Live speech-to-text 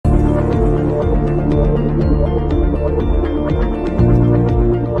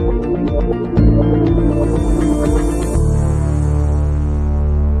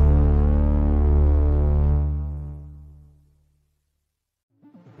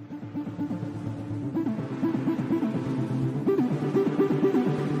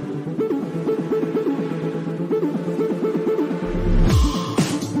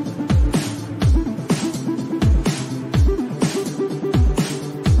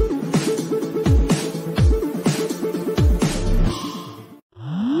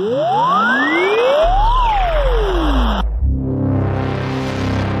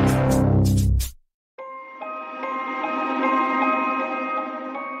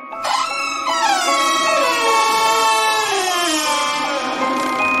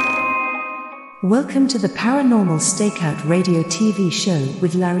Welcome to the Paranormal Stakeout radio TV show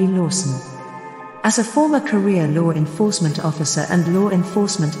with Larry Lawson. As a former career law enforcement officer and law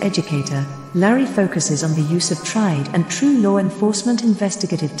enforcement educator, Larry focuses on the use of tried and true law enforcement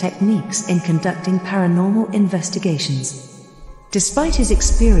investigative techniques in conducting paranormal investigations. Despite his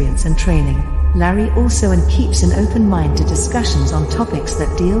experience and training, Larry also keeps an open mind to discussions on topics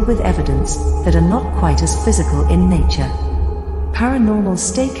that deal with evidence that are not quite as physical in nature. Paranormal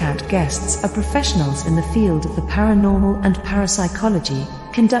Stakeout guests are professionals in the field of the paranormal and parapsychology,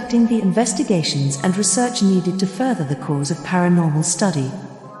 conducting the investigations and research needed to further the cause of paranormal study.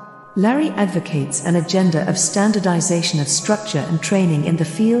 Larry advocates an agenda of standardization of structure and training in the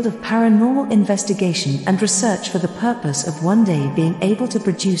field of paranormal investigation and research for the purpose of one day being able to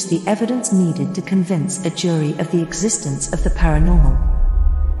produce the evidence needed to convince a jury of the existence of the paranormal.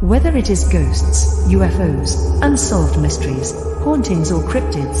 Whether it is ghosts, UFOs, unsolved mysteries, hauntings or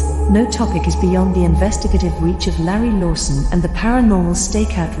cryptids, no topic is beyond the investigative reach of Larry Lawson and the Paranormal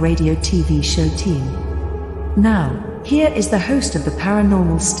Stakeout radio TV show team. Now, here is the host of the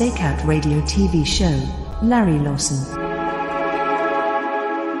Paranormal Stakeout radio TV show, Larry Lawson.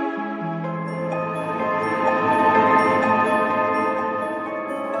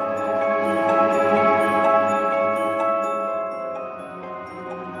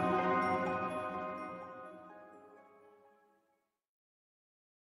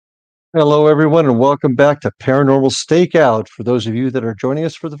 Hello, everyone, and welcome back to Paranormal Stakeout. For those of you that are joining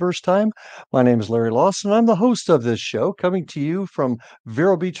us for the first time, my name is Larry Lawson. I'm the host of this show, coming to you from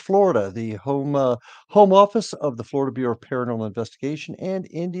Vero Beach, Florida, the home office of the Florida Bureau of Paranormal Investigation and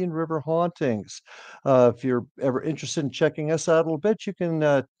Indian River Hauntings. If you're ever interested in checking us out a little bit, you can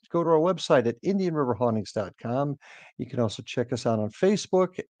go to our website at indianriverhauntings.com. You can also check us out on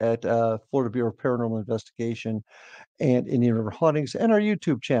Facebook at Florida Bureau of Paranormal Investigation and Indian River Hauntings, and our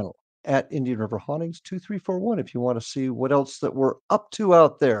YouTube channel at Indian River Hauntings 2341 if you want to see what else that we're up to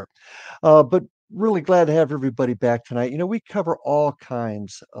out there. But really glad to have everybody back tonight. You know, we cover all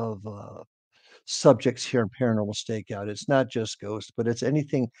kinds of subjects here in Paranormal Stakeout. It's not just ghosts, but it's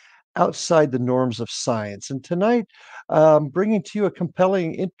anything outside the norms of science. And tonight, bringing to you a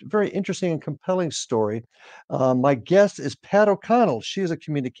compelling, very interesting and compelling story. My guest is Pat O'Connell. She is a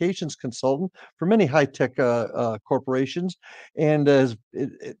communications consultant for many high-tech corporations and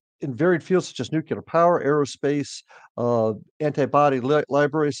in varied fields such as nuclear power, aerospace, antibody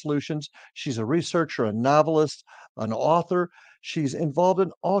library solutions. She's a researcher, a novelist, an author. She's involved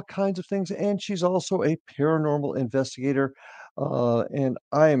in all kinds of things, and she's also a paranormal investigator. And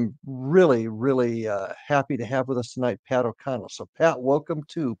I am really, really happy to have with us tonight Pat O'Connell. So, Pat, welcome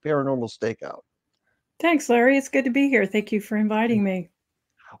to Paranormal Stakeout. Thanks, Larry. It's good to be here. Thank you for inviting me.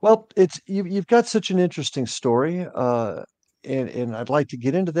 Well, you've got such an interesting story. And I'd like to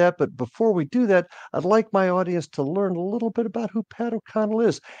get into that. But before we do that, I'd like my audience to learn a little bit about who Pat O'Connell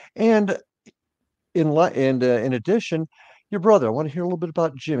is. And in addition, your brother. I want to hear a little bit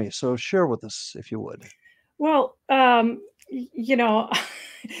about Jimmy. So share with us, if you would. Well, you know,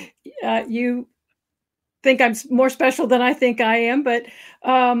 you think I'm more special than I think I am, but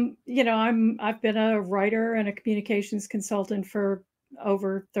you know, I've been a writer and a communications consultant for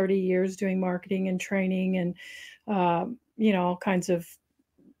over 30 years, doing marketing and training and you know, all kinds of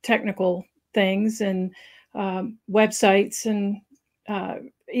technical things and websites and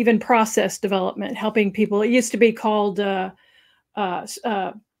even process development, helping people. It used to be called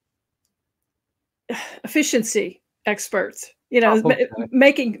efficiency experts. You know,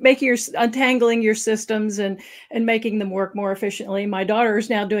 making your untangling your systems and making them work more efficiently. My daughter is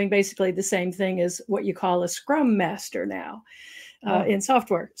now doing basically the same thing as what you call a Scrum Master now in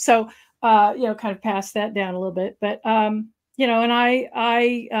software. So you know, kind of pass that down a little bit, but you know, and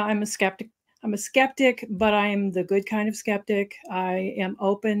I'm a skeptic. I'm a skeptic, but I am the good kind of skeptic. I am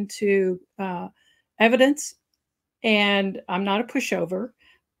open to evidence, and I'm not a pushover,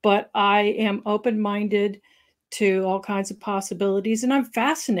 but I am open-minded to all kinds of possibilities, and I'm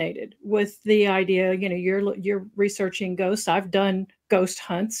fascinated with the idea. You know, you're researching ghosts. I've done ghost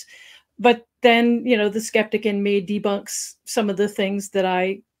hunts, but then, you know, the skeptic in me debunks some of the things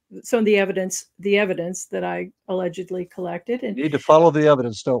that some of the evidence that I allegedly collected. And we need to follow the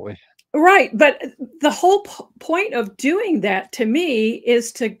evidence, don't we? Right. But the whole point of doing that to me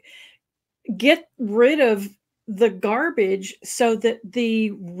is to get rid of the garbage so that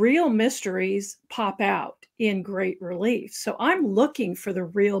the real mysteries pop out in great relief. So I'm looking for the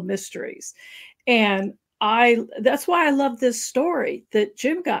real mysteries. And that's why I love this story that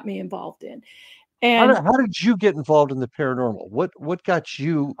Jim got me involved in. And how did you get involved in the paranormal? What got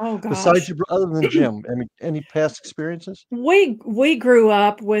you, oh besides gosh, other than Jim? Any past experiences? we grew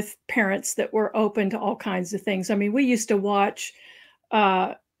up with parents that were open to all kinds of things. I mean, we used to watch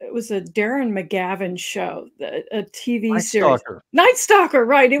it was a Darren McGavin show, a TV Night series. Stalker. Night Stalker,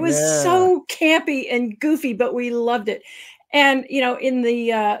 right. It was Yeah. so campy and goofy, but we loved it. And in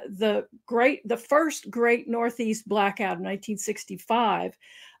the first great Northeast blackout in 1965,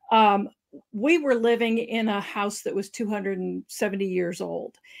 um, we were living in a house that was 270 years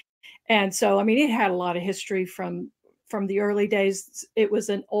old. And so, I mean, it had a lot of history from the early days. It was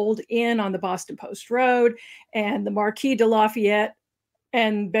an old inn on the Boston Post Road, and the Marquis de Lafayette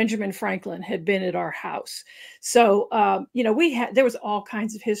and Benjamin Franklin had been at our house. So, there was all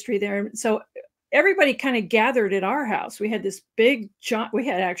kinds of history there. So everybody kind of gathered at our house. We had this we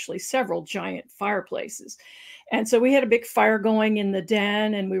had actually several giant fireplaces. And so we had a big fire going in the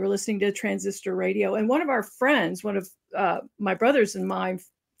den, and we were listening to transistor radio. And one of our friends, one of my brothers and my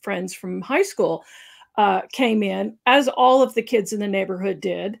friends from high school, came in, as all of the kids in the neighborhood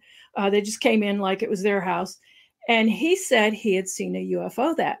did. They just came in like it was their house. And he said he had seen a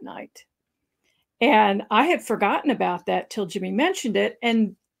UFO that night. And I had forgotten about that till Jimmy mentioned it.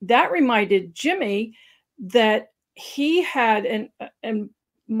 And that reminded Jimmy that he had, and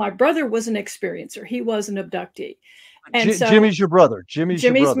my brother was an experiencer. He was an abductee. And so Jimmy's your brother. Jimmy's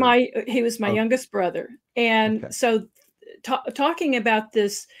your Jimmy's brother. he was my Okay. youngest brother. And Okay. so talking about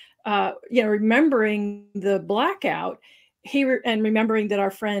this, remembering the blackout, and remembering that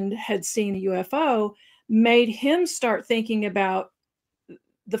our friend had seen a UFO made him start thinking about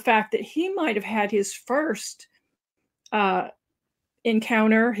the fact that he might have had his first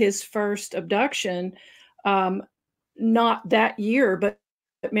encounter, his first abduction, not that year, but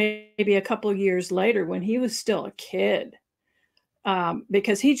maybe a couple of years later when he was still a kid.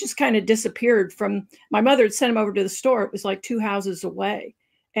 Because he just kind of disappeared from, my mother had sent him over to the store. It was like 2 houses away,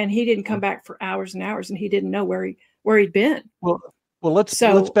 and he didn't come back for hours and hours, and he didn't know where he'd been. Well, let's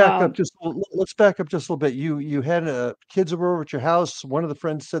So, back up just let's back up just a little bit. You had kids over at your house. One of the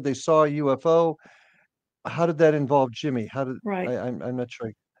friends said they saw a UFO. How did that involve Jimmy? How did right. I'm not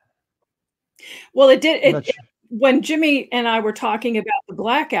sure. Well, it did. I'm not sure. When Jimmy and I were talking about the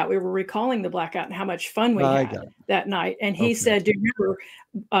blackout, we were recalling the blackout and how much fun we I had got it. that night. And he Okay. said, "Do you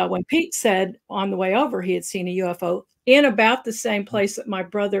remember when Pete said on the way over he had seen a UFO in about the same place that my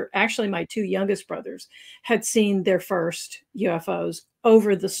brother, actually my 2 youngest brothers, had seen their first UFOs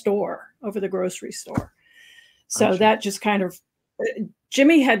over the grocery store." So Gotcha. that just kind of,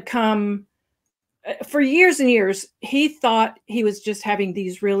 Jimmy had come for years and years. He thought he was just having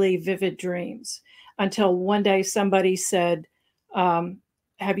these really vivid dreams, until one day somebody said,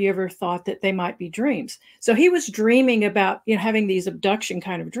 have you ever thought that they might be dreams? So he was dreaming about, having these abduction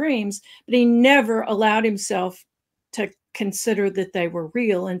kind of dreams, but he never allowed himself to consider that they were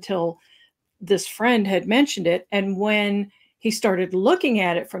real until this friend had mentioned it. And when he started looking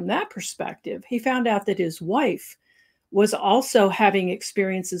at it from that perspective, he found out that his wife was also having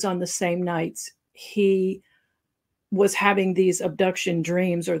experiences on the same nights he was having these abduction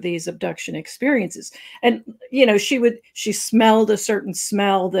dreams or these abduction experiences. And, she smelled a certain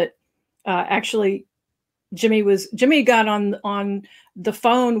smell that actually Jimmy got on the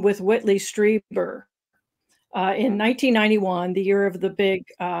phone with Whitley Strieber in 1991, the year of the big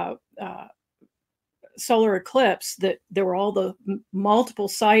solar eclipse, that there were all the multiple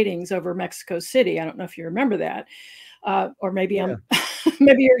sightings over Mexico City. I don't know if you remember that. Or maybe Yeah. I'm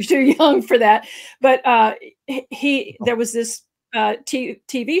maybe you're too young for that, but there was this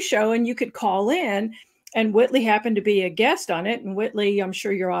TV show, and you could call in, and Whitley happened to be a guest on it. And Whitley, I'm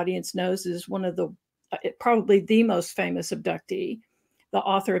sure your audience knows, is one of the probably the most famous abductee, the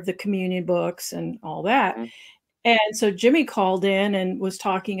author of the Communion books and all that. Mm-hmm. And so Jimmy called in and was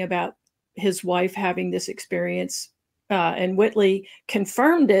talking about his wife having this experience. And Whitley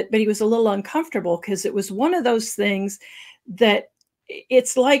confirmed it, but he was a little uncomfortable because it was one of those things that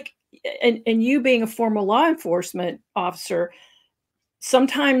it's like, and you being a former law enforcement officer,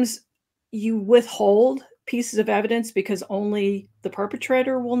 sometimes you withhold pieces of evidence because only the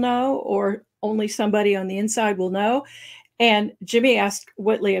perpetrator will know, or only somebody on the inside will know. And Jimmy asked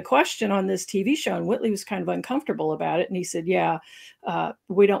Whitley a question on this TV show, and Whitley was kind of uncomfortable about it. And he said, "Yeah,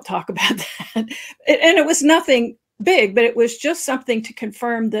 we don't talk about that." And it was nothing big, but it was just something to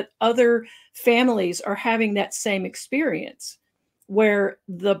confirm that other families are having that same experience, where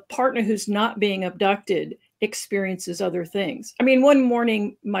the partner who's not being abducted experiences other things. I mean, one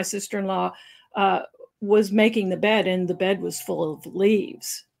morning, my sister-in-law was making the bed, and the bed was full of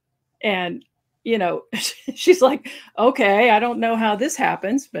leaves. And, she's like, "Okay, I don't know how this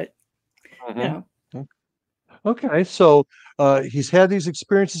happens, but, Okay, so he's had these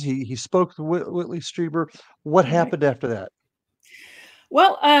experiences. He spoke to Whitley Strieber. What Right. happened after that?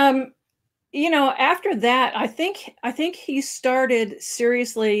 Well, after that, I think he started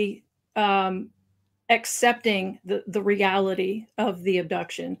seriously accepting the reality of the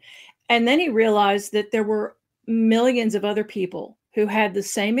abduction. And then he realized that there were millions of other people who had the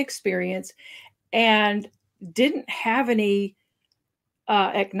same experience and didn't have any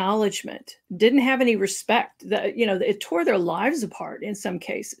acknowledgement, didn't have any respect. That it tore their lives apart in some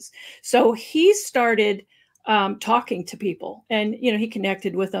cases. So he started talking to people, and he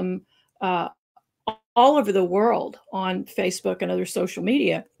connected with them uh, all over the world on Facebook and other social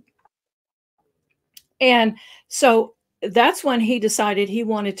media. And so that's when he decided he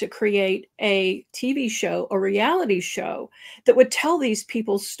wanted to create a TV show, a reality show that would tell these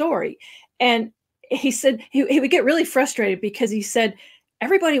people's story. And he said he would get really frustrated because he said,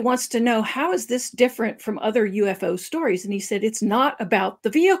 everybody wants to know, how is this different from other UFO stories? And he said, it's not about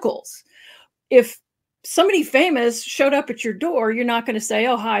the vehicles. If somebody famous showed up at your door, you're not going to say,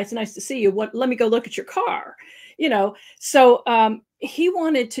 oh, hi, it's nice to see you. Let me go look at your car. So he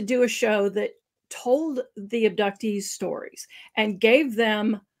wanted to do a show that told the abductees stories and gave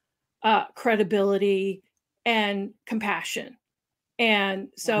them credibility and compassion. And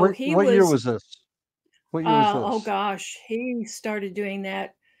so What year was this? What year was oh this? gosh, he started doing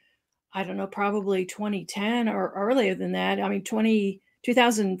that, I don't know, probably 2010 or earlier than that. I mean,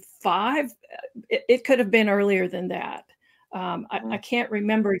 2005, it could have been earlier than that. I can't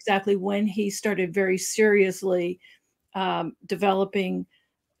remember exactly when he started very seriously developing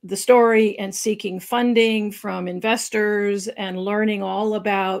the story and seeking funding from investors and learning all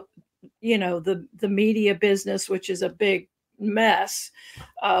about, the media business, which is a big mess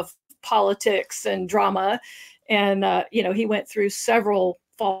of politics and drama. And, he went through several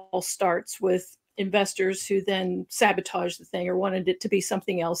false starts with investors who then sabotaged the thing or wanted it to be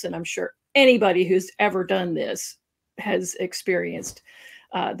something else. And I'm sure anybody who's ever done this has experienced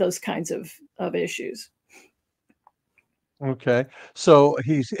those kinds of issues. Okay, so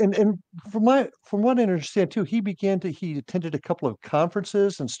he's and from what I understand too, he attended a couple of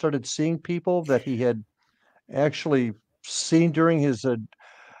conferences and started seeing people that he had actually seen during his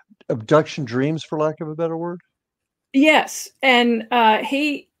abduction dreams, for lack of a better word. Yes, and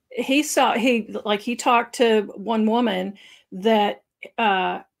he talked to one woman that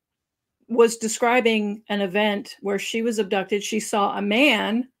was describing an event where she was abducted. She saw a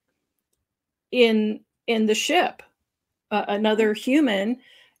man in the ship, another human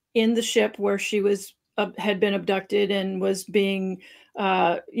in the ship where she was had been abducted and was being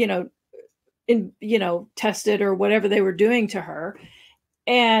tested or whatever they were doing to her.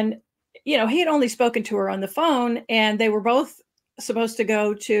 And he had only spoken to her on the phone, and they were both supposed to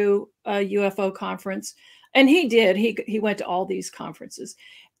go to a UFO conference, and he did. He went to all these conferences,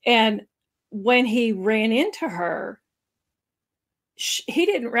 and when he ran into her, he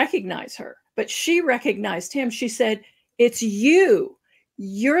didn't recognize her, but she recognized him. She said, "It's you.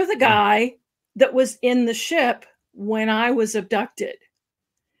 You're the guy that was in the ship when I was abducted."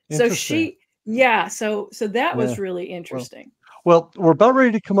 So that was really interesting. Well, we're about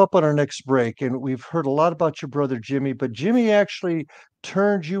ready to come up on our next break, and we've heard a lot about your brother Jimmy, but Jimmy actually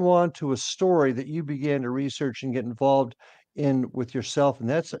turned you on to a story that you began to research and get involved in with yourself, and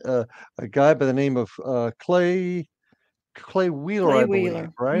that's a guy by the name of Clay Wheeler, Clay I believe,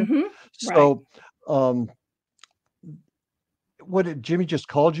 Wheeler. right? Right. So, what did Jimmy just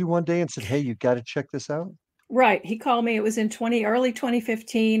called you one day and said, "Hey, you got to check this out"? Right. He called me. It was in early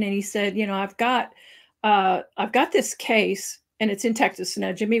 2015, and he said, I've got this case, and it's in Texas.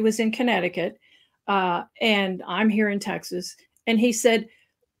 Now, Jimmy was in Connecticut, and I'm here in Texas. And he said,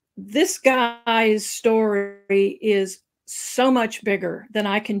 this guy's story is so much bigger than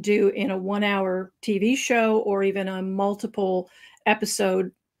I can do in a 1-hour TV show or even a multiple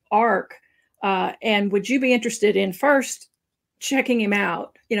episode arc. And would you be interested in first checking him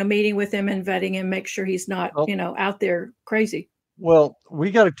out, meeting with him and vetting him, make sure he's not, out there crazy? Well,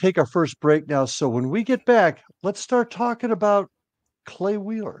 we got to take our first break now. So when we get back, let's start talking about Clay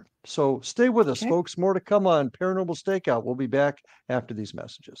Wheeler. So stay with us, folks. More to come on Paranormal Stakeout. We'll be back after these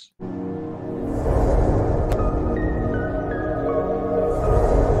messages.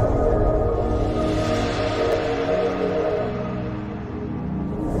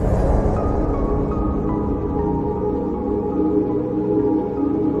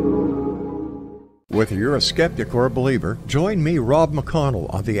 Whether you're a skeptic or a believer, join me, Rob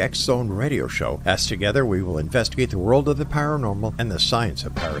McConnell, on the X Zone Radio Show, as together we will investigate the world of the paranormal and the science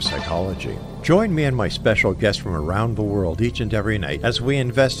of parapsychology. Join me and my special guests from around the world each and every night as we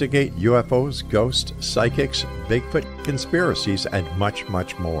investigate UFOs, ghosts, psychics, Bigfoot, conspiracies, and much,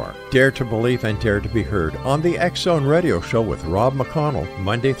 much more. Dare to believe and dare to be heard on the X Zone Radio Show with Rob McConnell,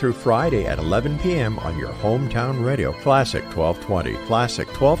 Monday through Friday at 11 p.m. on your hometown radio, Classic 1220,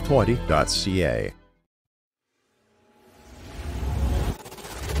 classic1220.ca.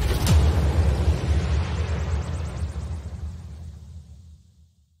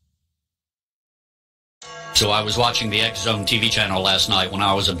 So I was watching the X Zone TV channel last night when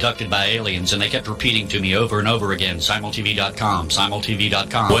I was abducted by aliens, and they kept repeating to me over and over again, simultv.com,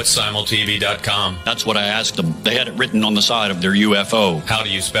 simultv.com. What's simultv.com? That's what I asked them. They had it written on the side of their UFO. How do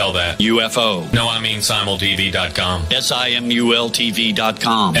you spell that? UFO. No, I mean simultv.com.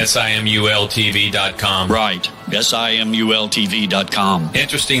 simultv.com. simultv.com. Right. simultv.com.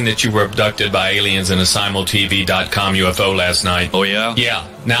 Interesting that you were abducted by aliens in a simultv.com UFO last night. Oh, yeah? Yeah.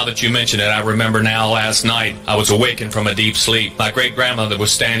 Now that you mention it, I remember now last night I was awakened from a deep sleep. My great-grandmother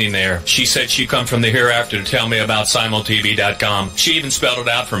was standing there. She said she'd come from the hereafter to tell me about simultv.com. She even spelled it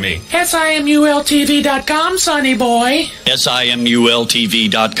out for me. simultv.com, sonny boy.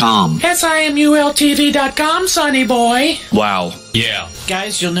 simultv.com. simultv.com, sonny boy. Wow. Yeah.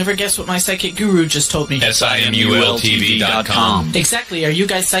 Guys, you'll never guess what my psychic guru just told me. simultv.com. Exactly. Are you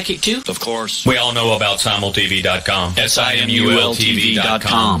guys psychic too? Of course. We all know about simultv.com.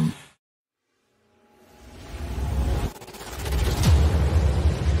 simultv.com.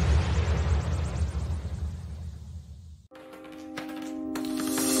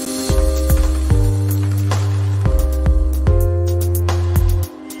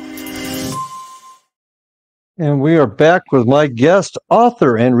 And we are back with my guest,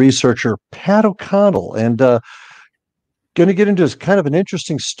 author and researcher, Pat O'Connell, and going to get into kind of an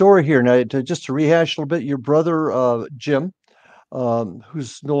interesting story here. Now, just to rehash a little bit, your brother, Jim,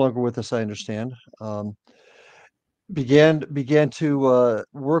 who's no longer with us, I understand, began to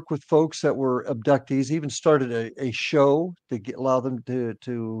work with folks that were abductees, even started a show to allow them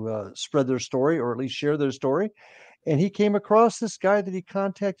to spread their story, or at least share their story. And he came across this guy that he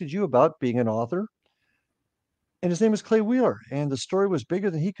contacted you about, being an author. And his name is Clay Wheeler, and the story was bigger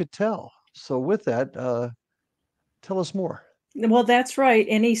than he could tell. So with that, tell us more. Well, that's right.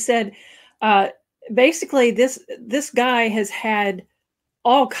 And he said, basically, this guy has had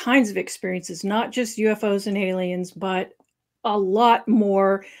all kinds of experiences, not just UFOs and aliens, but a lot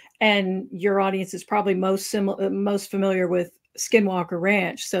more. And your audience is probably most familiar with Skinwalker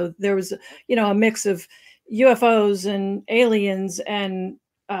Ranch. So there was, a mix of UFOs and aliens and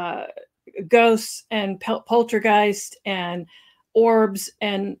ghosts and poltergeist and orbs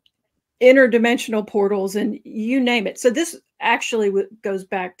and interdimensional portals and you name it. So this actually goes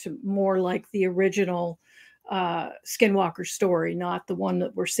back to more like the original Skinwalker story, not the one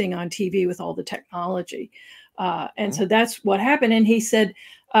that we're seeing on TV with all the technology. And so that's what happened. And he said,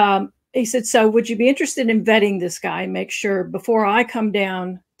 so would you be interested in vetting this guy? Make sure before I come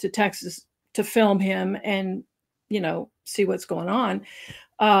down to Texas to film him and, see what's going on.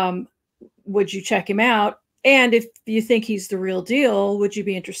 Would you check him out? And if you think he's the real deal, would you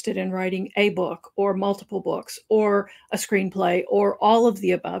be interested in writing a book or multiple books or a screenplay or all of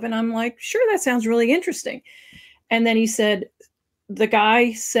the above? And I'm like, sure, that sounds really interesting. And then he said, the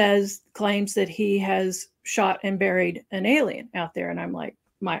guy claims that he has shot and buried an alien out there. And I'm like,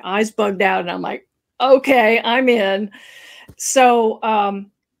 my eyes bugged out and I'm like, okay, I'm in. So,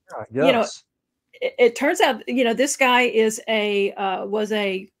 Yes. It turns out, this guy was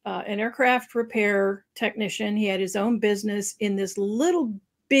an aircraft repair technician. He had his own business in this little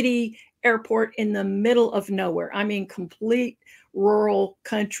bitty airport in the middle of nowhere. I mean, complete rural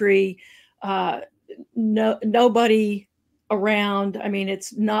country, nobody around. I mean,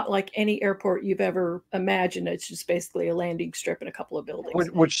 it's not like any airport you've ever imagined. It's just basically a landing strip and a couple of buildings.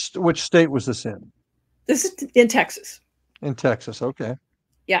 Which state was this in? This is in Texas. In Texas, okay.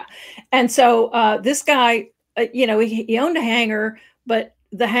 Yeah. And so this guy, he owned a hangar, but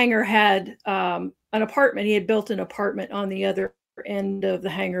the hangar had an apartment. He had built an apartment on the other end of the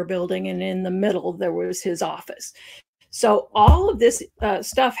hangar building. And in the middle, there was his office. So all of this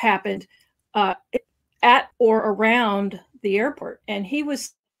stuff happened at or around the airport. And he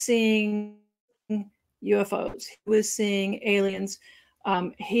was seeing UFOs. He was seeing aliens.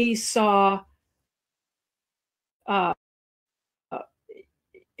 He saw...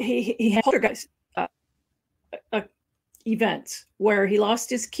 He had poltergeist events where he lost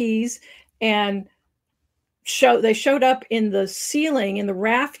his keys and they showed up in the ceiling, in the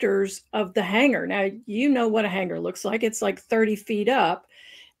rafters of the hangar. Now, you know what a hangar looks like. It's like 30 feet up.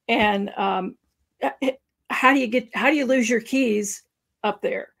 And how do you lose your keys up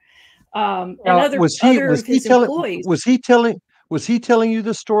there? and other of his employees. Was he telling you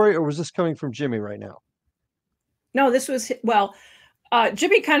this story, or was this coming from Jimmy right now? No, this was, well,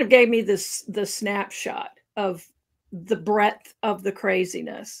 Jimmy kind of gave me the snapshot of the breadth of the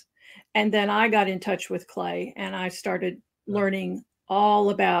craziness. And then I got in touch with Clay and I started learning all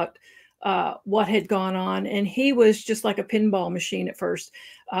about what had gone on. And he was just like a pinball machine at first,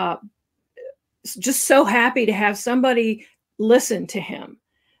 just so happy to have somebody listen to him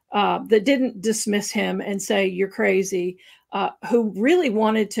that didn't dismiss him and say, you're crazy, who really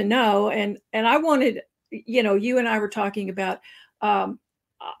wanted to know. And I wanted, you know, you and I were talking about, I'm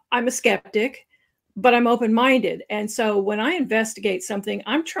a skeptic, but I'm open-minded. And so when I investigate something,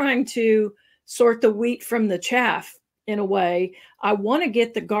 I'm trying to sort the wheat from the chaff in a way. I want to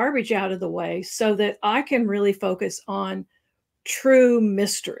get the garbage out of the way so that I can really focus on true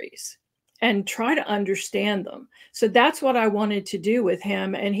mysteries and try to understand them. So that's what I wanted to do with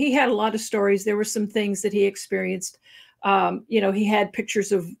him. And he had a lot of stories. There were some things that he experienced. You know, he had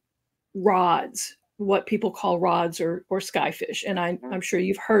pictures of rods, what people call rods or skyfish. And I'm sure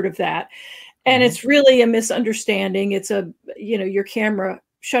you've heard of that. And it's really a misunderstanding. It's you know, your camera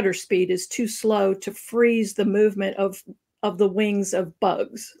shutter speed is too slow to freeze the movement of the wings of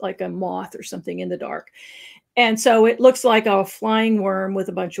bugs, like a moth or something in the dark. And so it looks like a flying worm with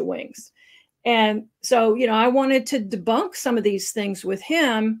a bunch of wings. And so, you know, I wanted to debunk some of these things with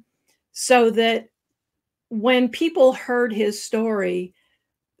him so that when people heard his story,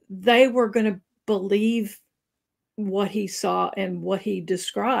 they were going to believe what he saw and what he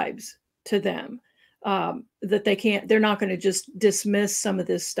describes to them, that they're not going to just dismiss some of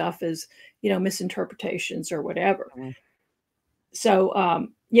this stuff as, you know, misinterpretations or whatever. So,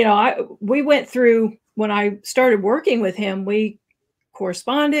 you know, we went through, when I started working with him, we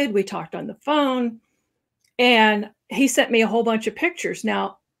corresponded, we talked on the phone, and he sent me a whole bunch of pictures.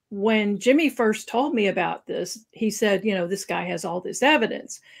 Now, when Jimmy first told me about this, he said, you know, this guy has all this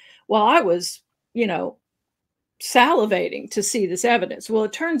evidence. Well, I was, you know, salivating to see this evidence. Well,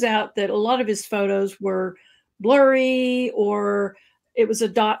 it turns out that a lot of his photos were blurry, or it was a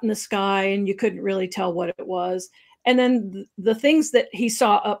dot in the sky and you couldn't really tell what it was. And then the things that he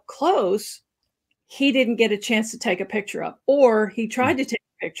saw up close, he didn't get a chance to take a picture of, or he tried to take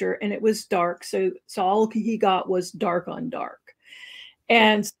a picture and it was dark. So all he got was dark on dark.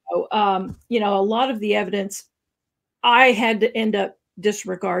 And so, you know, a lot of the evidence I had to end up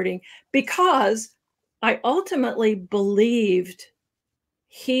disregarding because I ultimately believed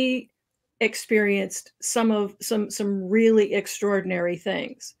he experienced some really extraordinary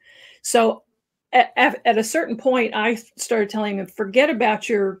things. So at a certain point, I started telling him, forget about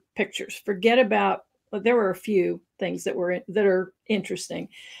your pictures, forget about, well, there were a few things that are interesting.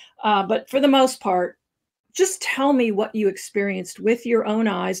 But for the most part, just tell me what you experienced with your own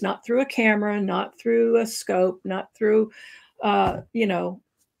eyes, not through a camera, not through a scope, not through, you know,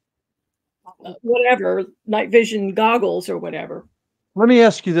 whatever, night vision goggles or whatever. Let me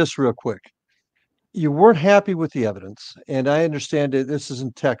ask you this real quick. You weren't happy with the evidence, and I understand it. This is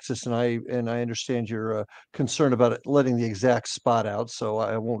in Texas, and I understand your concern about it, letting the exact spot out. So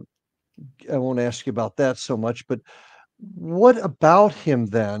I won't ask you about that so much. But what about him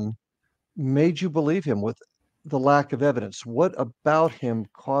then made you believe him with the lack of evidence? What about him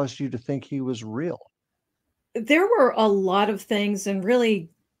caused you to think he was real? There were a lot of things, and really,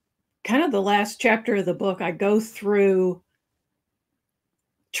 kind of the last chapter of the book, I go through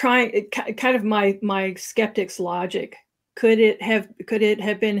trying kind of my skeptic's logic. Could it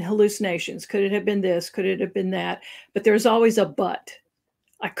have been hallucinations? Could it have been this? Could it have been that? But there's always a but.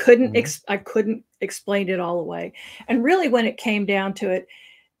 I couldn't explain it all away. And really, when it came down to it,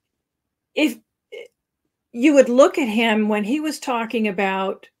 if you would look at him when he was talking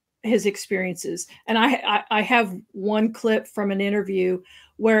about his experiences, and I have one clip from an interview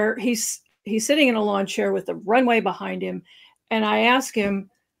where he's sitting in a lawn chair with a runway behind him, and I ask him,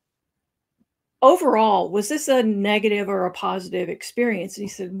 overall, was this a negative or a positive experience? And he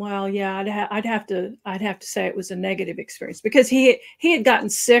said, well, yeah, I'd have to say it was a negative experience, because he had gotten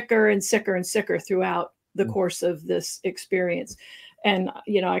sicker and sicker and sicker throughout the course of this experience. And,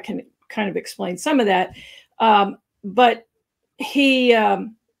 you know, I can kind of explain some of that. But he,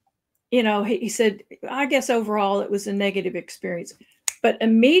 you know, he said, I guess overall it was a negative experience. But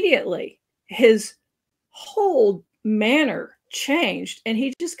immediately his whole manner changed, and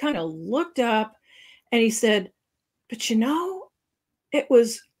he just kind of looked up and he said, but you know, it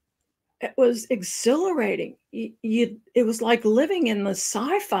was exhilarating. It was like living in the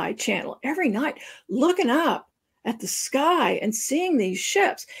sci-fi channel every night, looking up at the sky and seeing these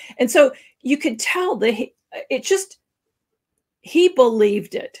ships. And so you could tell that he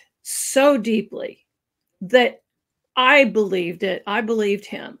believed it. so deeply that I believed it. I believed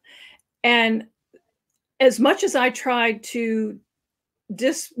him. And as much as I tried to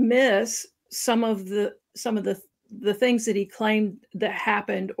dismiss some of the things that he claimed that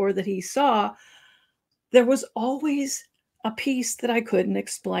happened or that he saw, there was always a piece that I couldn't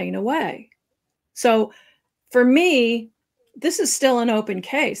explain away. So for me, this is still an open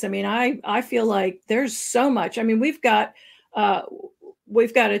case. I mean, I feel like there's so much. I mean, we've got a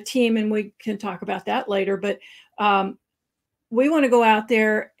team, and we can talk about that later, but we want to go out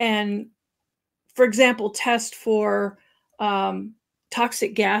there and, for example, test for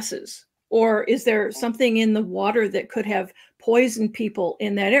toxic gases, or is there something in the water that could have poisoned people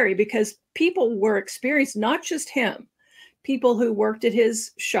in that area? Because people were experienced, not just him, people who worked at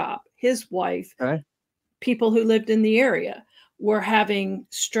his shop, his wife, Okay. people who lived in the area were having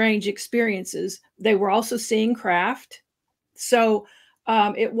strange experiences. They were also seeing craft. So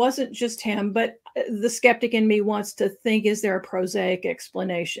it wasn't just him, but the skeptic in me wants to think, is there a prosaic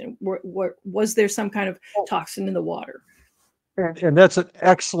explanation? Was there some kind of toxin in the water? And that's an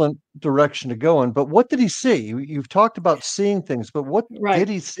excellent direction to go in. But what did he see? You've talked about seeing things, but what did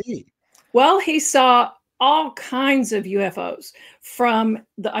he see? Well, he saw all kinds of UFOs.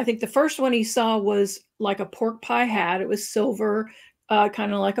 I think the first one he saw was like a pork pie hat. It was silver,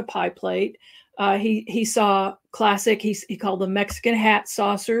 kind of like a pie plate. He saw classic, he called them Mexican hat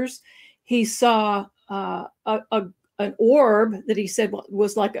saucers. He saw an orb that he said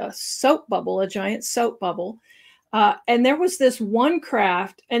was like a soap bubble, a giant soap bubble. And there was this one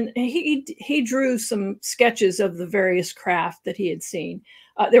craft, and he drew some sketches of the various craft that he had seen.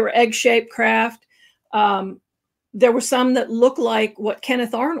 There were egg-shaped craft. There were some that looked like what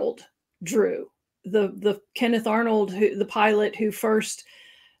Kenneth Arnold drew. The Kenneth Arnold, the pilot who first,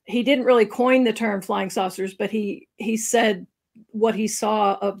 he didn't really coin the term flying saucers, but he said what he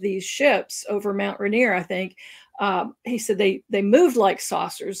saw of these ships over Mount Rainier, I think. He said they moved like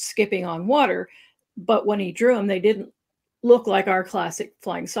saucers skipping on water. But when he drew them, they didn't look like our classic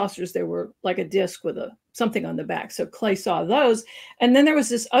flying saucers. They were like a disc with something on the back. So Clay saw those. And then there was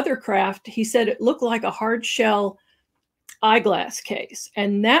this other craft. He said it looked like a hard shell eyeglass case.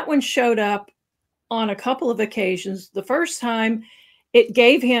 And that one showed up on a couple of occasions. The first time it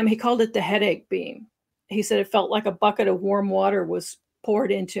gave him, he called it the headache beam. He said it felt like a bucket of warm water was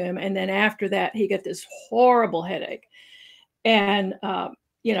poured into him. And then after that, he got this horrible headache. And,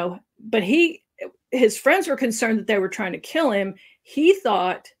 but his friends were concerned that they were trying to kill him. He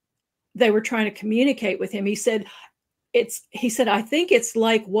thought they were trying to communicate with him. He said, I think it's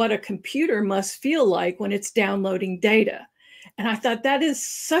like what a computer must feel like when it's downloading data. And I thought that is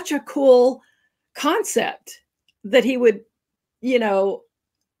such a cool concept that he would,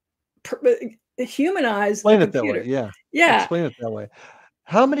 humanize Explain the it that computer. way. Yeah. Yeah. Explain it that way.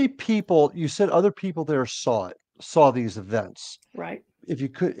 How many people, you said other people there saw these events? Right. If you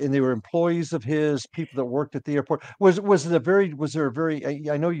could, and they were employees of his, people that worked at the airport. Was there a very,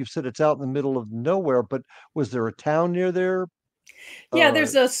 I know you've said it's out in the middle of nowhere, but was there a town near there? Yeah,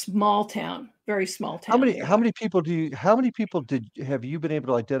 there's a small town, very small town. How many people have you been able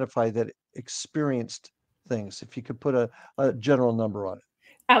to identify that experienced things? If you could put a general number on it.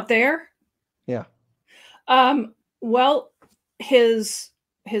 Out there? Yeah. Well, his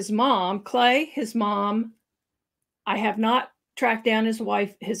mom, Clay, his mom, I have not tracked down his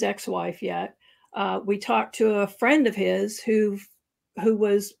ex-wife yet. We talked to a friend of his who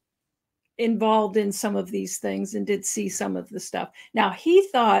was involved in some of these things and did see some of the stuff. Now he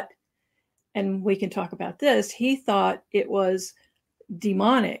thought, and we can talk about this, he thought it was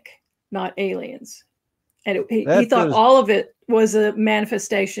demonic, not aliens. And he thought all of it was a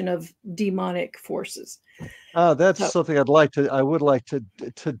manifestation of demonic forces. That's something I would like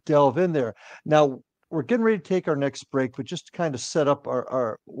to delve in there. Now, we're getting ready to take our next break, but just to kind of set up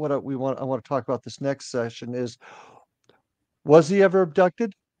I want to talk about this next session is, was he ever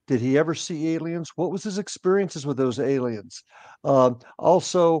abducted? Did he ever see aliens? What was his experiences with those aliens?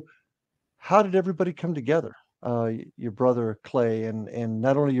 Also, how did everybody come together? Your brother Clay, and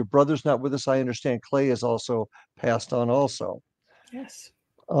not only your brother's not with us, I understand Clay has also passed on also. Yes.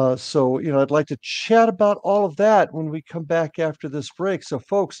 So, I'd like to chat about all of that when we come back after this break. So,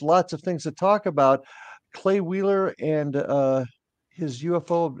 folks, lots of things to talk about. Clay Wheeler and his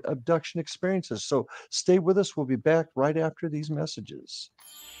UFO abduction experiences. So stay with us. We'll be back right after these messages.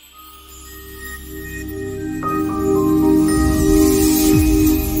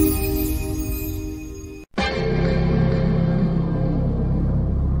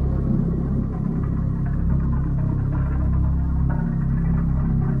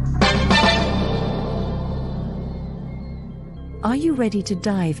 Are you ready to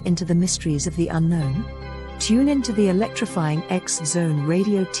dive into the mysteries of the unknown? Tune into the electrifying X-Zone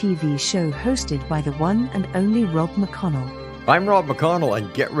radio TV show hosted by the one and only Rob McConnell. I'm Rob McConnell,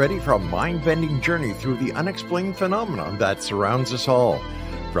 and get ready for a mind-bending journey through the unexplained phenomenon that surrounds us all.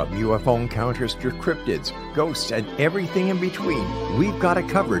 From UFO encounters to cryptids, ghosts, and everything in between, we've got it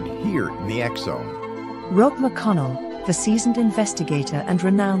covered here in the X-Zone. Rob McConnell, the seasoned investigator and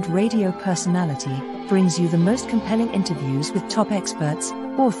renowned radio personality, brings you the most compelling interviews with top experts,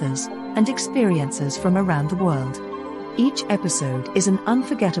 authors, and experiencers from around the world. Each episode is an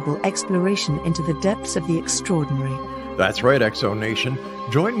unforgettable exploration into the depths of the extraordinary. That's right, X-Zone Nation.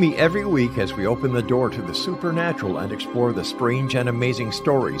 Join me every week as we open the door to the supernatural and explore the strange and amazing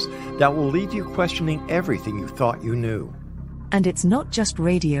stories that will leave you questioning everything you thought you knew. And it's not just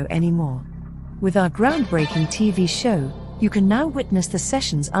radio anymore. With our groundbreaking TV show, you can now witness the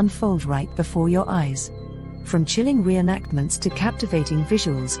sessions unfold right before your eyes. From chilling reenactments to captivating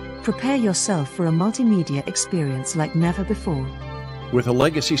visuals, prepare yourself for a multimedia experience like never before. With a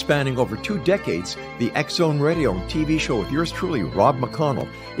legacy spanning over 2 decades, the X-Zone Radio and TV show with yours truly, Rob McConnell,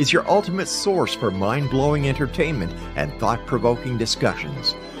 is your ultimate source for mind-blowing entertainment and thought-provoking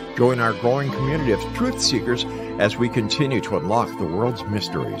discussions. Join our growing community of truth seekers as we continue to unlock the world's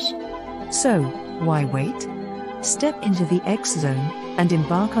mysteries. So, why wait? Step into the X-Zone and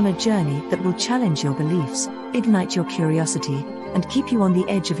embark on a journey that will challenge your beliefs, ignite your curiosity, and keep you on the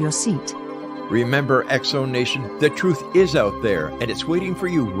edge of your seat. Remember, X-Zone Nation, the truth is out there, and it's waiting for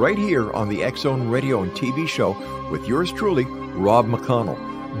you right here on the X-Zone Radio and TV show with yours truly, Rob McConnell.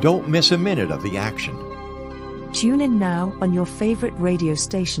 Don't miss a minute of the action. Tune in now on your favorite radio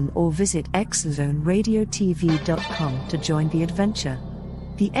station or visit xzoneradiotv.com to join the adventure.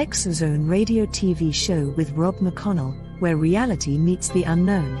 The X-Zone Radio TV show with Rob McConnell, where reality meets the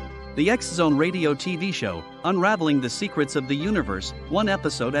unknown. The X-Zone Radio TV show, unraveling the secrets of the universe, one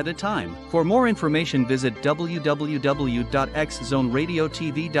episode at a time. For more information, visit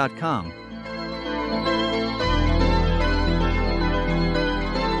www.xzoneradiotv.com.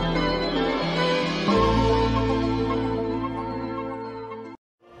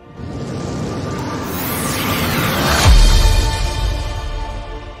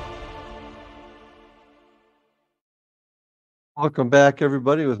 Welcome back,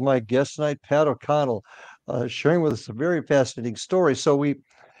 everybody, with my guest tonight, Pat O'Connell, sharing with us a very fascinating story. So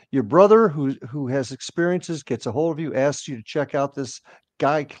your brother, who has experiences, gets a hold of you, asks you to check out this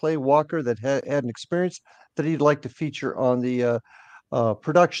guy, Clay Walker, that had an experience that he'd like to feature on the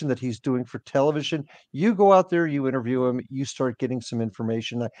production that he's doing for television. You go out there, you interview him, you start getting some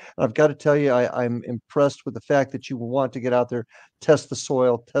information. I've got to tell you, I'm impressed with the fact that you want to get out there, test the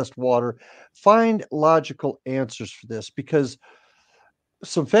soil, test water, find logical answers for this, because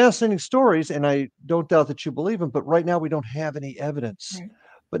some fascinating stories, and I don't doubt that you believe them, but right now we don't have any evidence. Right.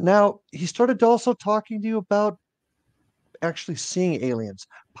 But now he started also talking to you about actually seeing aliens,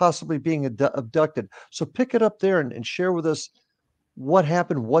 possibly being abducted. So pick it up there and share with us what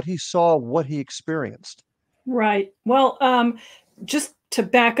happened, what he saw, what he experienced. Right. Well, just to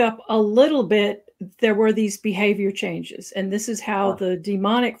back up a little bit, there were these behavior changes, and this is how the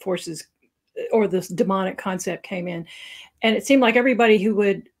demonic forces or this demonic concept came in. And it seemed like everybody who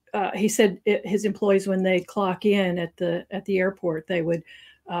would, he said his employees, when they clock in at the airport, they would,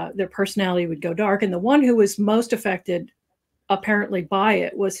 their personality would go dark. And the one who was most affected apparently by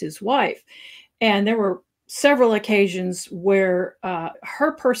it was his wife. And there were several occasions where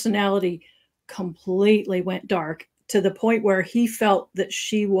her personality completely went dark, to the point where he felt that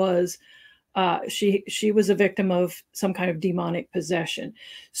she was she was a victim of some kind of demonic possession.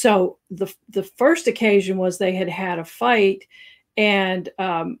 So the first occasion was they had a fight, and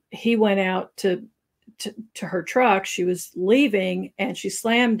he went out to her truck. She was leaving, and she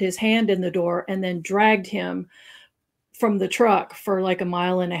slammed his hand in the door and then dragged him from the truck for like 1.5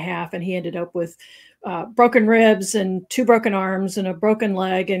 miles, and he ended up with broken ribs and 2 broken arms and a broken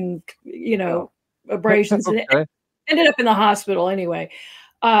leg, and abrasions. Okay. And ended up in the hospital anyway.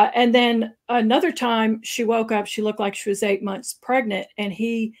 And then another time she woke up, she looked like she was 8 months pregnant. And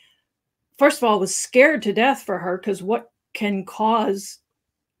he, first of all, was scared to death for her, because what can cause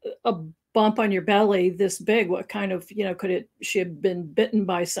a bump on your belly this big? What kind of, she had been bitten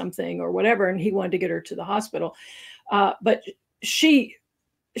by something or whatever. And he wanted to get her to the hospital. But she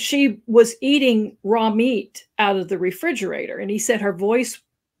was eating raw meat out of the refrigerator. And he said her voice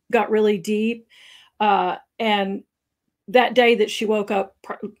got really deep. And that day that she woke up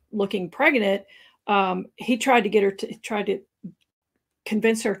looking pregnant, he tried to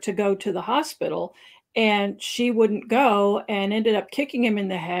convince her to go to the hospital, and she wouldn't go, and ended up kicking him in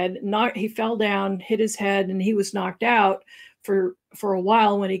the head. He fell down, hit his head, and he was knocked out for a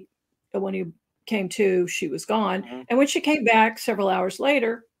while. When he came to, she was gone. Mhm. And when she came back several hours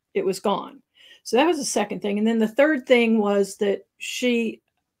later, it was gone. So that was the second thing. And then the third thing was that he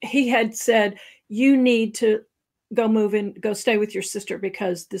had said, you need to go stay with your sister,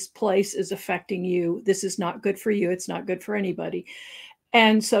 because this place is affecting you. This is not good for you. It's not good for anybody.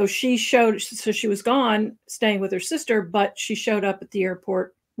 And so she was gone staying with her sister, but she showed up at the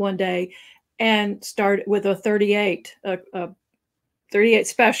airport one day and started with a 38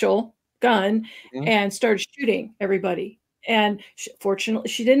 special gun, Mhm. and started shooting everybody. And fortunately,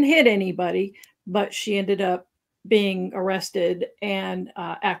 she didn't hit anybody, but she ended up being arrested. And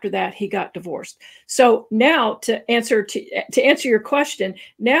after that, he got divorced. So now, to answer your question,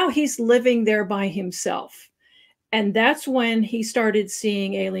 now he's living there by himself. And that's when he started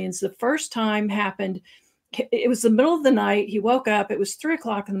seeing aliens. The first time happened, it was the middle of the night. He woke up, it was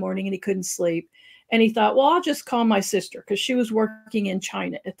 3:00 in the morning, and he couldn't sleep. And he thought, well, I'll just call my sister, because she was working in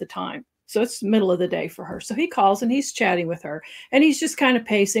China at the time. So it's the middle of the day for her. So he calls and he's chatting with her, and he's just kind of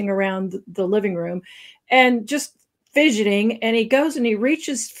pacing around the living room and just fidgeting. And he goes and he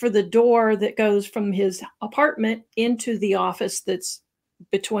reaches for the door that goes from his apartment into the office that's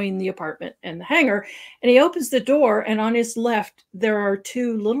between the apartment and the hangar. And he opens the door, and on his left, there are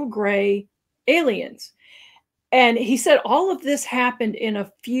two little gray aliens. And he said all of this happened in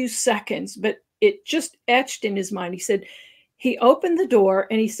a few seconds, but it just etched in his mind. He said he opened the door,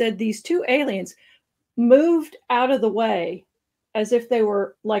 and he said these two aliens moved out of the way as if they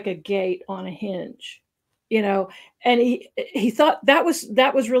were like a gate on a hinge, and he thought that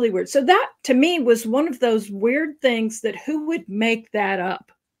was really weird. So that, to me, was one of those weird things that who would make that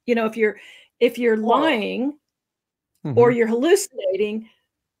up? If you're lying or you're hallucinating,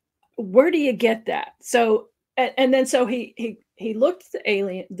 where do you get that? So and then so he looked at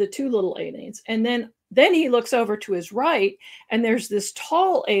the two little aliens, and then he looks over to his right, and there's this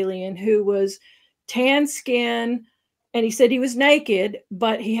tall alien who was tan skin, and he said he was naked,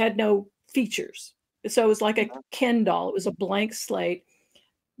 but he had no features. So it was like a Ken doll. It was a blank slate.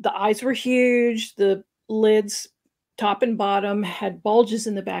 The eyes were huge. The lids, top and bottom, had bulges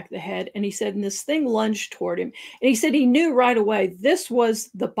in the back of the head. And he said, and this thing lunged toward him. And he said he knew right away this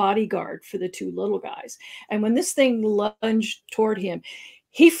was the bodyguard for the two little guys. And when this thing lunged toward him,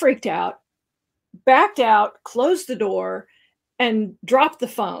 he freaked out, backed out, closed the door, and dropped the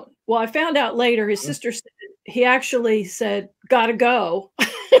phone. Well, I found out later his sister said he actually said, "Gotta go."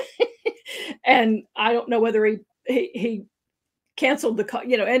 And I don't know whether he canceled the call,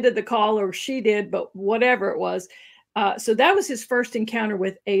 ended the call, or she did, but whatever it was. So that was his first encounter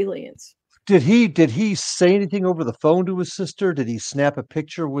with aliens. Did he say anything over the phone to his sister? Did he snap a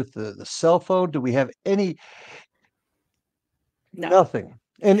picture with the cell phone? Do we have any? No. Nothing.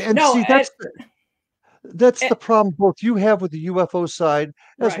 And No, see, that's the problem both you have with the UFO side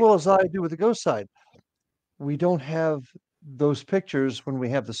as right. well as I do with the ghost side. We don't have those pictures when we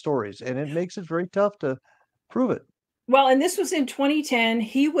have the stories, and it makes it very tough to prove it. Well, and this was in 2010.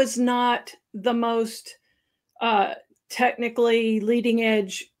 He was not the most technically leading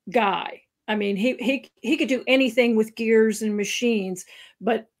edge guy. I mean, he could do anything with gears and machines,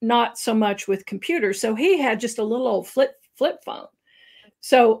 but not so much with computers. So he had just a little old flip phone.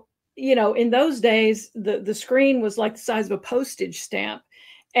 So, in those days, the screen was like the size of a postage stamp.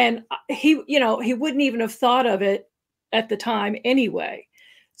 And he wouldn't even have thought of it at the time anyway.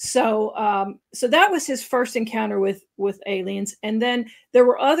 So that was his first encounter with aliens. And then there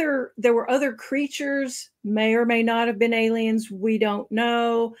were other creatures, may or may not have been aliens. We don't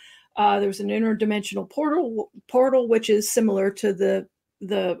know. There was an interdimensional portal, which is similar to the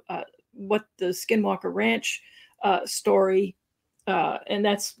what the Skinwalker Ranch story, and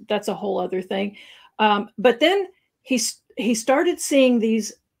that's a whole other thing. But then he started seeing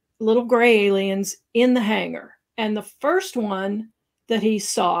these little gray aliens in the hangar, and the first one that he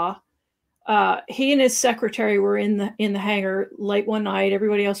saw, he and his secretary were in the hangar late one night.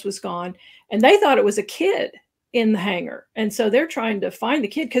 Everybody else was gone, and they thought it was a kid in the hangar. And so they're trying to find the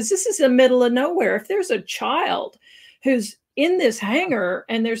kid, because this is the middle of nowhere. If there's a child who's in this hangar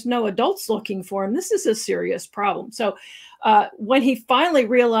and there's no adults looking for him, this is a serious problem. So when he finally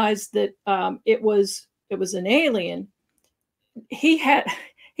realized that it was an alien, he had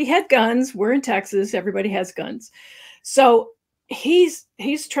guns. We're in Texas. Everybody has guns. So he's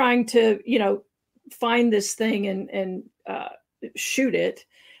trying to, find this thing and shoot it.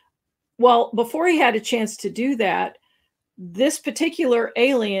 Well, before he had a chance to do that, this particular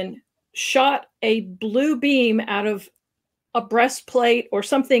alien shot a blue beam out of a breastplate or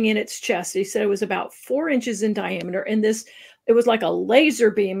something in its chest. He said it was about 4 inches in diameter. And it was like a laser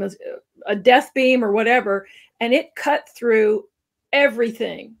beam, a death beam or whatever, and it cut through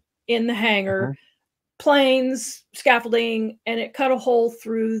everything in the hangar, planes, scaffolding, and it cut a hole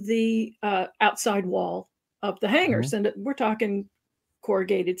through the outside wall of the hangars. And we're talking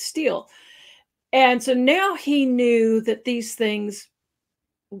corrugated steel. And so now he knew that these things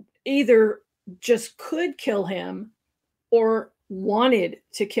either just could kill him or wanted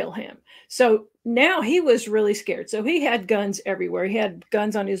to kill him. So now he was really scared. So he had guns everywhere. He had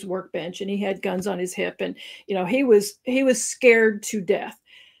guns on his workbench and he had guns on his hip. And, you know, he was scared to death.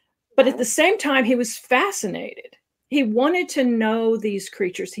 But at the same time, he was fascinated. He wanted to know these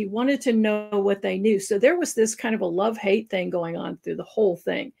creatures. He wanted to know what they knew. So there was this kind of a love-hate thing going on through the whole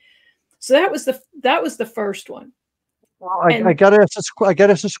thing. So that was the first one. Well, I got to ask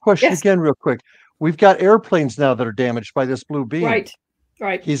this question again real quick. We've got airplanes now that are damaged by this blue beam.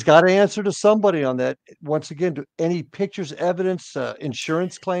 Right. He's got to answer to somebody on that. Once again, do any pictures, evidence,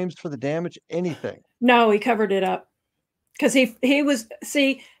 insurance claims for the damage, anything? No, he covered it up because he was,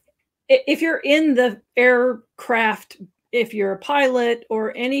 see, if you're in the aircraft, if you're a pilot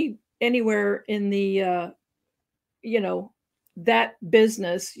or anywhere in the, you know, that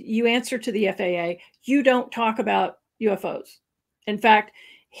business, you answer to the FAA. You don't talk about UFOs. In fact,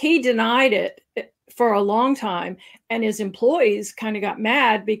 he denied it for a long time, and his employees kind of got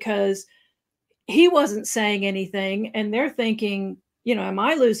mad because he wasn't saying anything, and they're thinking, you know, am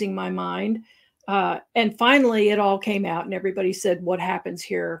I losing my mind? And finally, it all came out, and everybody said, what happens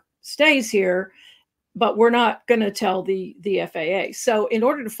here stays here, but we're not going to tell the FAA. So in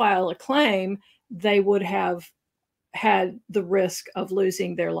order to file a claim, they would have had the risk of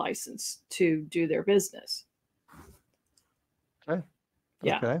losing their license to do their business. Okay.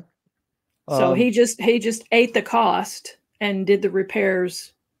 Yeah. Okay. So he just ate the cost and did the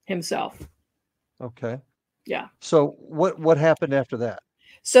repairs himself. Okay. Yeah. So what happened after that?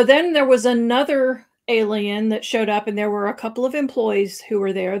 So then there was another alien that showed up, and there were a couple of employees who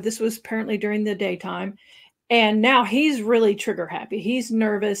were there. This was apparently during the daytime. And now he's really trigger happy. He's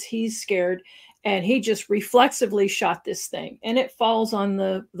nervous. He's scared. And he just reflexively shot this thing. And it falls on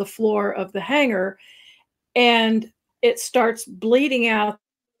the floor of the hangar. And it starts bleeding out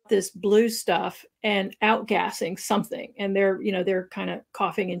this blue stuff and outgassing something. And they're kind of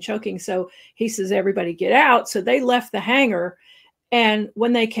coughing and choking. So he says, everybody get out. So they left the hangar. And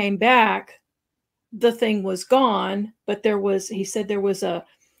when they came back, the thing was gone. But he said there was a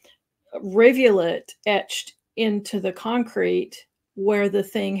rivulet etched into the concrete where the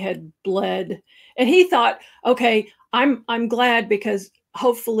thing had bled. And he thought, okay, I'm glad because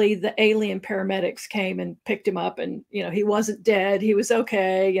hopefully the alien paramedics came and picked him up, and, you know, he wasn't dead. He was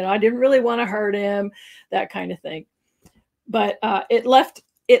okay. You know, I didn't really want to hurt him, that kind of thing. But it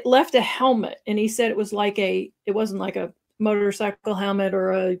left a helmet, and he said it wasn't like a motorcycle helmet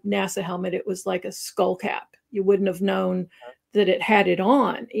or a NASA helmet. It was like a skull cap. You wouldn't have known that it had it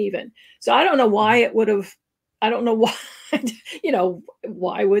on even. So I don't know why I don't know why, you know,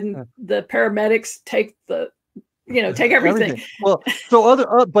 why wouldn't the paramedics take everything? Well, so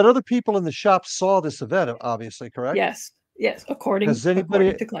other people in the shop saw this event, obviously, correct? Yes, according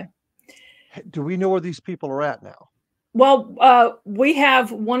to claim. Do we know where these people are at now? Well, we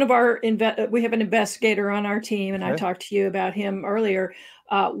have we have an investigator on our team, and I talked to you about him earlier.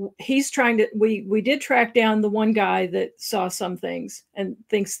 He's trying to. We did track down the one guy that saw some things and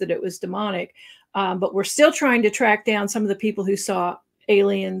thinks that it was demonic, but we're still trying to track down some of the people who saw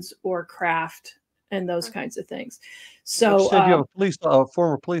aliens or craft and those kinds of things. So you said you have a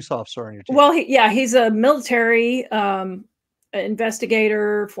former police officer on your team. Well, he's a military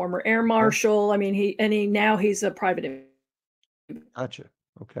investigator, former air marshal. I mean, now he's a private Gotcha.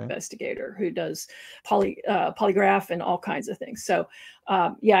 Okay. investigator who does polygraph and all kinds of things. So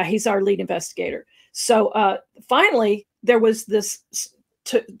he's our lead investigator. So finally, there was this,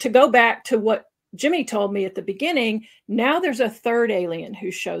 to go back to what Jimmy told me at the beginning, now there's a third alien who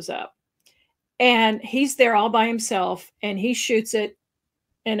shows up, and he's there all by himself, and he shoots it,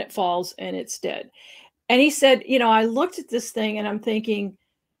 and it falls, and it's dead. And he said, you know, I looked at this thing and I'm thinking,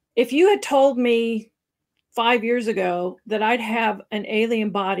 if you had told me 5 years ago that I'd have an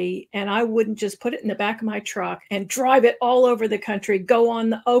alien body and I wouldn't just put it in the back of my truck and drive it all over the country, go on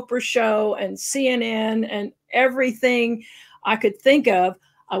the Oprah show and CNN and everything I could think of,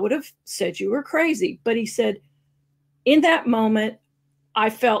 I would have said you were crazy. But he said, in that moment, I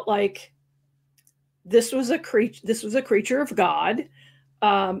felt like this was a creature of God.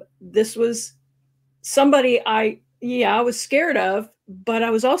 This was somebody I was scared of, but I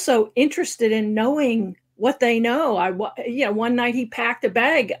was also interested in knowing what they know. One night he packed a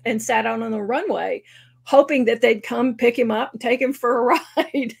bag and sat out on the runway hoping that they'd come pick him up and take him for a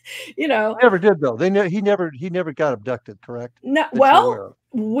ride. Never did though. He never got abducted, correct? No, well,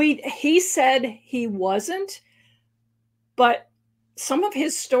 he said he wasn't, but some of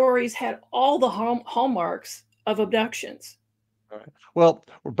his stories had all the hallmarks of abductions. All right. Well,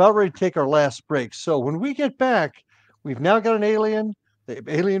 we're about ready to take our last break. So when we get back, we've now got an alien. The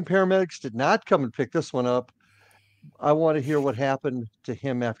alien paramedics did not come and pick this one up. I want to hear what happened to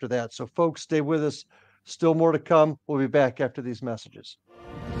him after that. So folks, stay with us. Still more to come. We'll be back after these messages.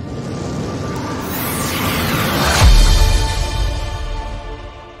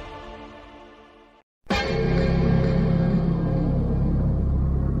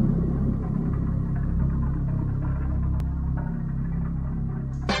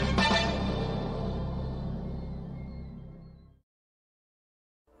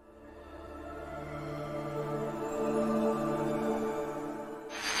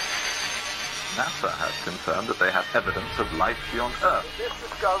 NASA has confirmed that they have evidence of life beyond Earth. This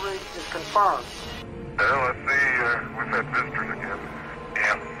discovery is confirmed. Well, let's see, we've had visitors again.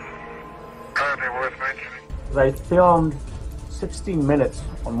 Yeah. Anything worth mentioning? I filmed 16 minutes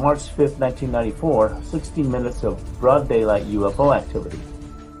on March 5th, 1994, 16 minutes of broad daylight UFO activity.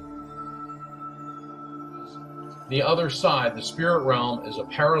 The other side, the spirit realm, is a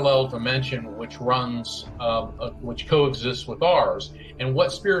parallel dimension which runs, which coexists with ours. And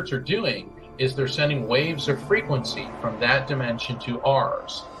what spirits are doing is they're sending waves of frequency from that dimension to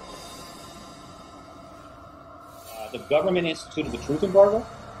ours. The government instituted the truth embargo.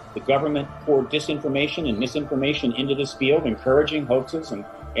 The government poured disinformation and misinformation into this field, encouraging hoaxes and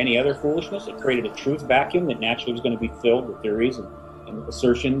any other foolishness. It created a truth vacuum that naturally was going to be filled with theories and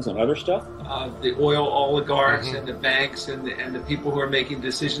assertions and other stuff. The oil oligarchs and the banks and the people who are making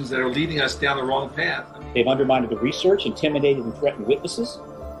decisions that are leading us down the wrong path. They've undermined the research, intimidated and threatened witnesses.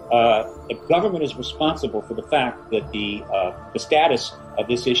 The government is responsible for the fact that the status of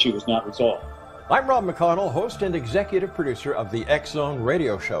this issue is not resolved. I'm Rob McConnell, host and executive producer of the X Zone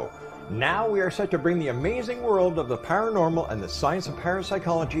radio show. Now we are set to bring the amazing world of the paranormal and the science of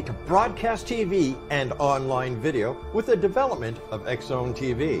parapsychology to broadcast TV and online video with the development of X Zone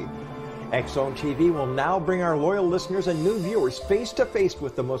TV. X Zone TV will now bring our loyal listeners and new viewers face to face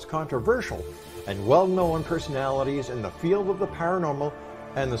with the most controversial and well-known personalities in the field of the paranormal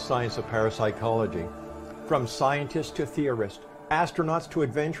and the science of parapsychology. From scientists to theorists, astronauts to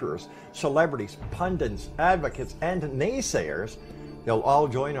adventurers, celebrities, pundits, advocates, and naysayers, they'll all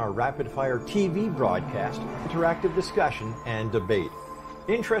join our rapid-fire TV broadcast, interactive discussion, and debate.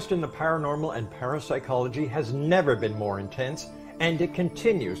 Interest in the paranormal and parapsychology has never been more intense, and it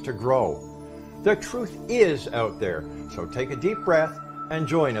continues to grow. The truth is out there, so take a deep breath and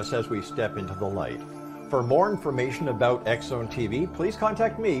join us as we step into the light. For more information about X Zone TV, please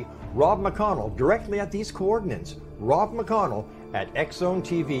contact me, Rob McConnell, directly at these coordinates,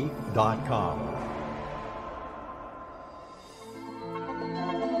 robmcconnell@xzonetv.com.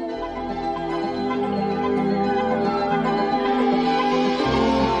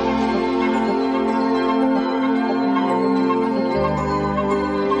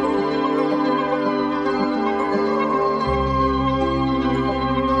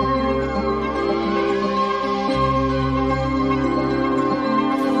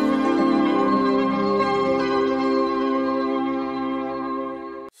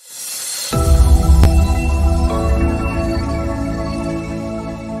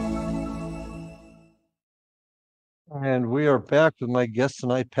 And we are back with my guest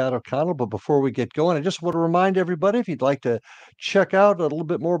tonight, Pat O'Connell. But before we get going, I just want to remind everybody, if you'd like to check out a little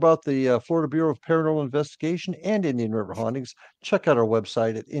bit more about the Florida Bureau of Paranormal Investigation and Indian River Hauntings, check out our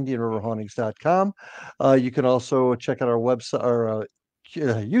website at indianriverhauntings.com. You can also check out our website, or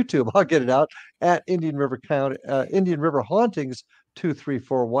YouTube, I'll get it out, at Indian River Hauntings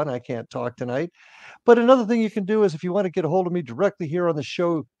 2341. I can't talk tonight. But another thing you can do is, if you want to get a hold of me directly here on the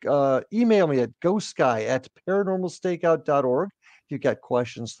show, email me at ghostguy@paranormalstakeout.org. If you've got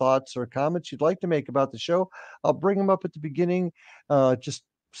questions, thoughts, or comments you'd like to make about the show, I'll bring them up at the beginning. Just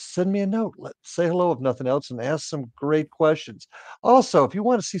send me a note. Say hello, if nothing else, and ask some great questions. Also, if you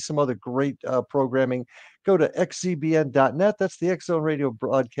want to see some other great programming, go to xzbn.net. That's the X Zone Radio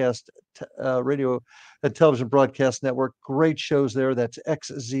Broadcast, Radio and Television Broadcast Network. Great shows there. That's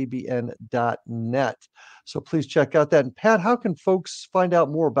xzbn.net. So please check out that. And Pat, how can folks find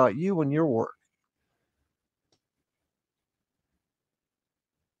out more about you and your work?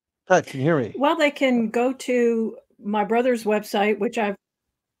 Pat, can you hear me? Well, they can go to my brother's website, which I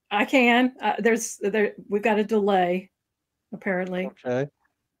can. We've got a delay, apparently. Okay.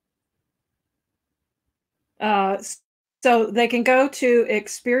 So they can go to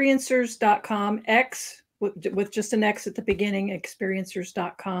experiencers.com, X with just an X at the beginning,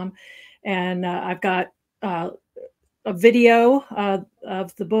 experiencers.com. And I've got a video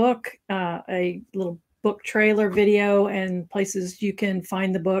of the book, a little book trailer video, and places you can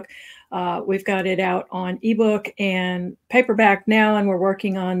find the book. We've got it out on ebook and paperback now, and we're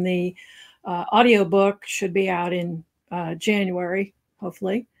working on the audiobook. Should be out in January,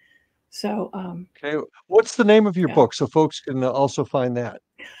 hopefully. So, okay, what's the name of your book so folks can also find that?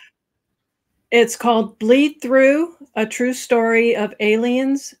 It's called Bleed Through, A True Story of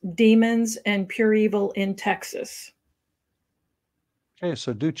Aliens, Demons, and Pure Evil in Texas. Okay,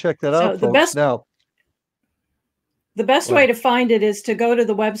 so do check that out, folks. The best way to find it is to go to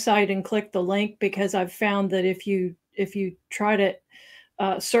the website and click the link, because I've found that if you try to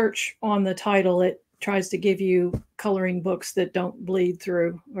search on the title, it tries to give you coloring books that don't bleed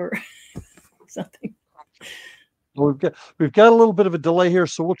through or something. Well, we've got a little bit of a delay here,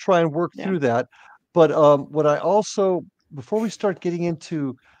 so we'll try and work through that. But what I also, before we start getting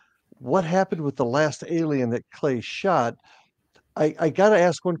into what happened with the last alien that Clay shot, I got to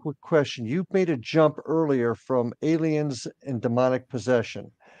ask one quick question. You made a jump earlier from aliens and demonic possession.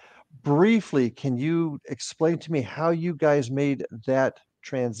 Briefly, can you explain to me how you guys made that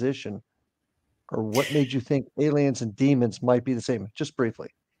transition, or what made you think aliens and demons might be the same? Just briefly.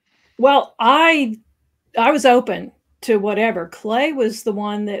 Well, I was open to whatever. Clay was the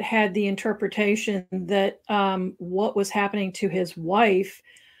one that had the interpretation that what was happening to his wife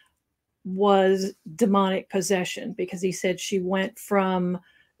was demonic possession, because he said she went from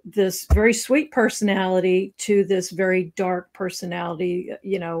this very sweet personality to this very dark personality,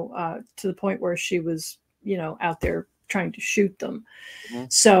 to the point where she was, out there trying to shoot them. Mm-hmm.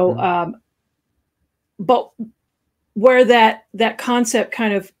 So, but where that concept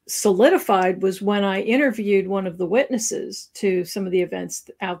kind of solidified was when I interviewed one of the witnesses to some of the events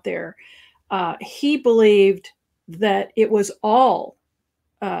out there. He believed that it was all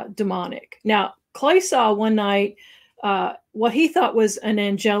demonic. Now, Clay saw one night what he thought was an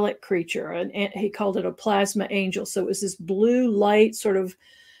angelic creature, and he called it a plasma angel. So it was this blue light sort of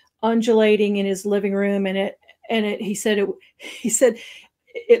undulating in his living room, he said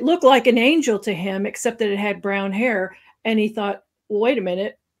it looked like an angel to him, except that it had brown hair. And he thought, well, wait a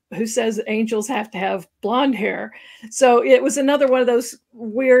minute, who says angels have to have blonde hair? So it was another one of those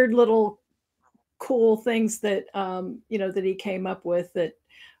weird little cool things that that he came up with. That,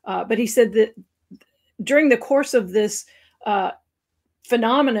 but he said that during the course of this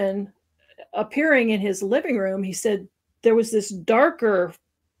phenomenon appearing in his living room, he said there was this darker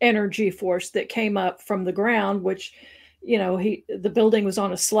energy force that came up from the ground, which the building was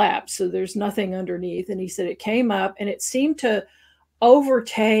on a slab, so there's nothing underneath. And he said it came up and it seemed to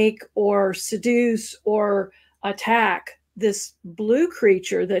overtake or seduce or attack this blue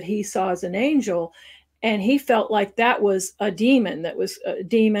creature that he saw as an angel. And he felt like that was a demon,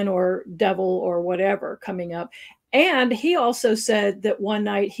 or devil or whatever coming up. And he also said that one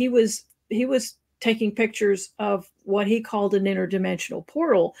night he was taking pictures of what he called an interdimensional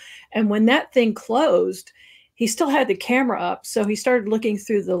portal. And when that thing closed, he still had the camera up. So he started looking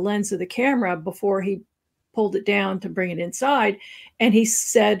through the lens of the camera before he pulled it down to bring it inside. And he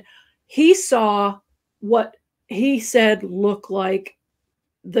said he saw what he said looked like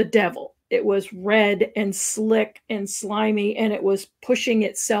the devil. It was red and slick and slimy, and it was pushing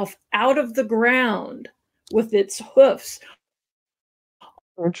itself out of the ground with its hoofs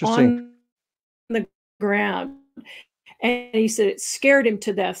on the ground. And he said it scared him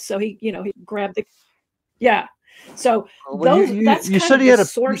to death. So he grabbed the, So that's kind of the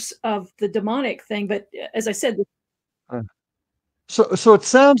source of the demonic thing. But as I said, so it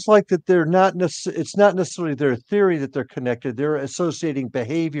sounds like that it's not necessarily their theory that they're connected. They're associating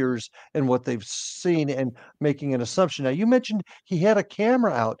behaviors and what they've seen and making an assumption. Now, you mentioned he had a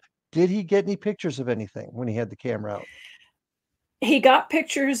camera out. Did he get any pictures of anything when he had the camera out? He got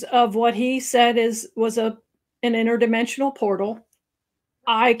pictures of what he said was an interdimensional portal.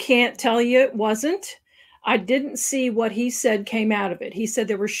 I can't tell you it wasn't. I didn't see what he said came out of it. He said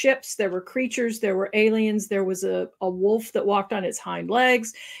there were ships, there were creatures, there were aliens, there was a wolf that walked on its hind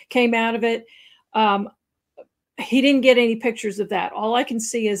legs, came out of it. He didn't get any pictures of that. All I can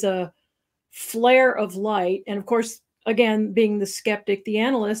see is a flare of light. And of course, again, being the skeptic, the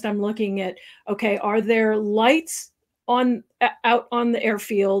analyst, I'm looking at, okay, are there lights out on the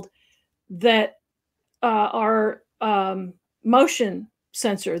airfield that are motion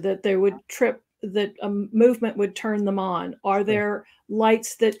sensor, that they would trip, that a movement would turn them on? Are there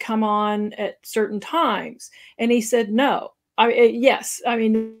lights that come on at certain times? And he said, no. Yes. I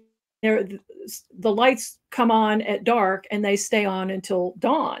mean, the lights come on at dark and they stay on until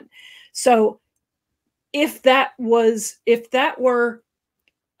dawn. So if that were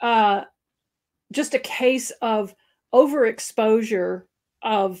just a case of overexposure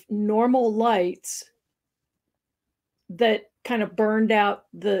of normal lights that kind of burned out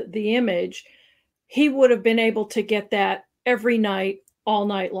the image, he would have been able to get that every night, all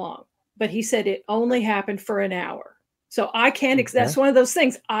night long. But he said it only happened for an hour. So I can't, that's one of those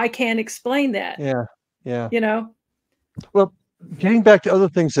things. I can't explain that. Yeah. Yeah. You know? Well, getting back to other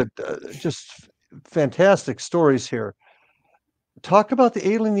things that just fantastic stories here. Talk about the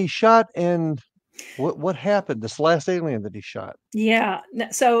alien he shot and what happened, this last alien that he shot. Yeah.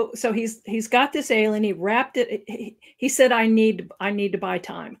 So he's got this alien. He wrapped it. He said, I need to buy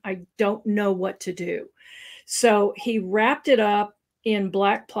time. I don't know what to do. So he wrapped it up in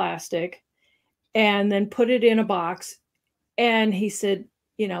black plastic and then put it in a box. And he said,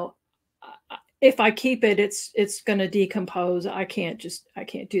 you know, if I keep it, it's going to decompose. I can't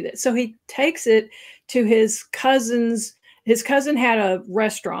do that. So he takes it to his cousin's. His cousin had a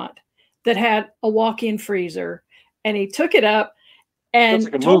restaurant that had a walk-in freezer, and he took it up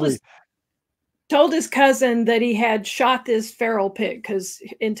and told his cousin that he had shot this feral pig, because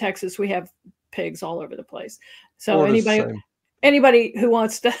in Texas we have pigs all over the place. So anybody who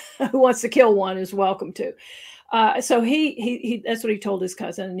wants to kill one is welcome to. So he that's what he told his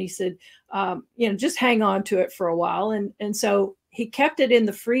cousin, and he said, you know, just hang on to it for a while. And so he kept it in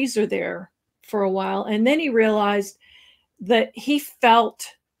the freezer there for a while, and then he realized that he felt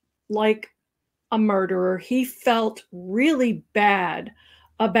like a murderer. He felt really bad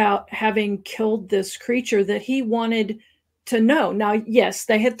about having killed this creature that he wanted to know. Now, yes,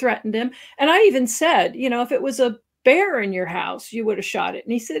 they had threatened him. And I even said, you know, if it was a bear in your house, you would have shot it.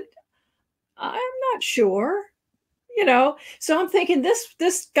 And he said, I'm not sure, you know. So I'm thinking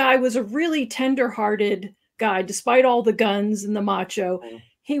this guy was a really tender-hearted guy, despite all the guns and the macho.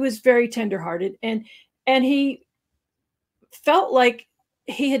 He was very tender-hearted, and he felt like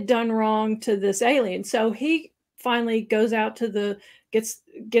he had done wrong to this alien. So he finally goes out to gets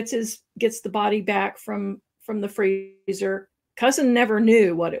the body back from the freezer. Cousin never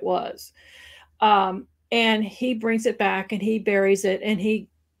knew what it was. And he brings it back and he buries it, and he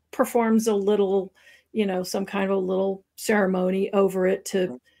performs a little, you know, some kind of a little ceremony over it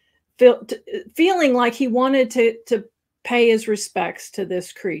feeling like he wanted to pay his respects to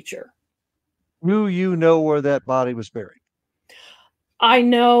this creature. Do you know where that body was buried? I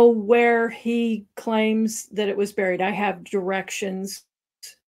know where he claims that it was buried. I have directions.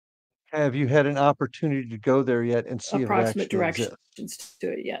 Have you had an opportunity to go there yet and see approximate if it actually directions exists?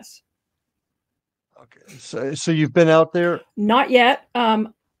 to it? Yes. Okay, so you've been out there? Not yet,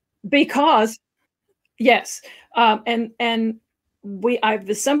 because yes, and I've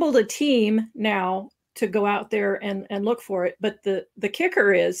assembled a team now to go out there and look for it. But the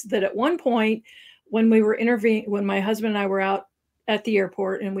kicker is that at one point when we were when my husband and I were out at the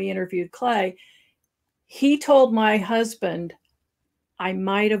airport and we interviewed Clay, he told my husband, I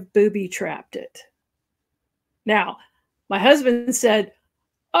might have booby trapped it. Now, my husband said,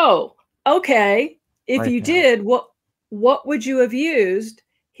 oh, okay. If you did, what would you have used?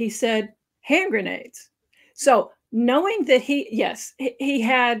 He said, hand grenades. So knowing that he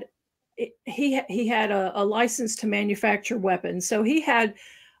had a license to manufacture weapons. So he had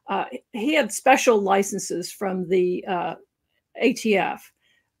special licenses from the ATF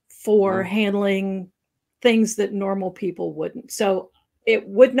for handling things that normal people wouldn't. So it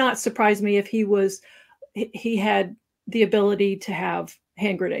would not surprise me if he had the ability to have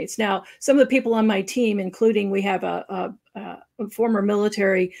hand grenades. Now, some of the people on my team, including we have a former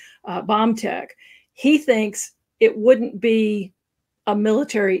military bomb tech, he thinks it wouldn't be a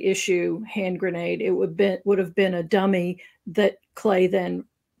military issue hand grenade. It would have been a dummy that Clay then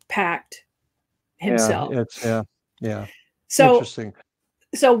packed himself. Yeah. So interesting.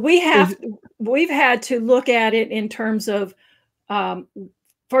 So we've had to look at it in terms of,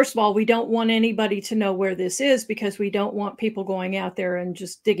 first of all, we don't want anybody to know where this is, because we don't want people going out there and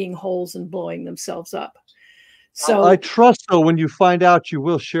just digging holes and blowing themselves up. So I trust, though, when you find out, you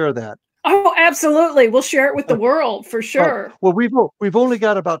will share that. Oh, absolutely. We'll share it with the world for sure. Well, we've only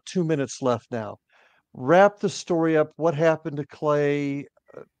got about 2 minutes left now. Wrap the story up. What happened to Clay?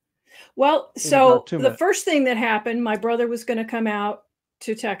 Well, so the first thing that happened, my brother was going to come out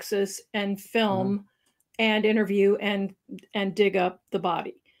to Texas and film and interview and dig up the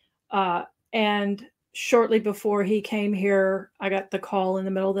body. And shortly before he came here, I got the call in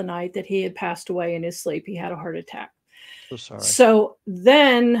the middle of the night that he had passed away in his sleep. He had a heart attack. So sorry. So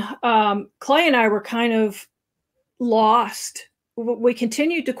then Clay and I were kind of lost we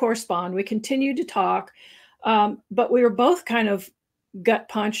continued to correspond. We continued to talk, but we were both kind of gut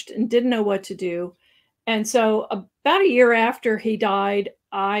punched and didn't know what to do. And so about a year after he died,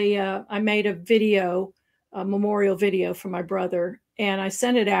 I made a video, a memorial video for my brother, and I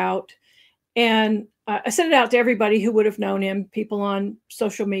sent it out. And I sent it out to everybody who would have known him, people on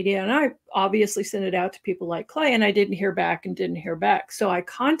social media. And I obviously sent it out to people like Clay, and I didn't hear back and didn't hear back. So I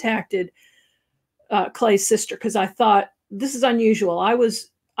contacted Clay's sister because I thought, this is unusual.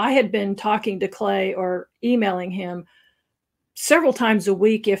 I had been talking to Clay or emailing him several times a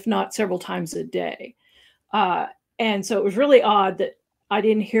week, if not several times a day. And so it was really odd that I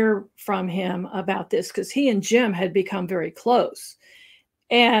didn't hear from him about this, because he and Jim had become very close.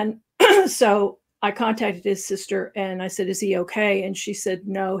 And so I contacted his sister and I said, is he okay? And she said,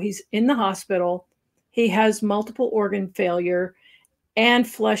 no, he's in the hospital. He has multiple organ failure and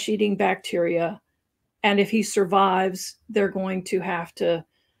flesh-eating bacteria. And if he survives, they're going to have to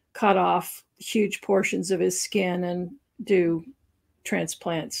cut off huge portions of his skin and do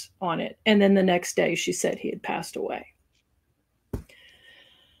transplants on it. And then the next day she said he had passed away.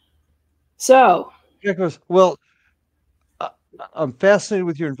 So well, I'm fascinated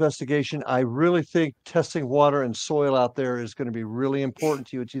with your investigation. I really think testing water and soil out there is going to be really important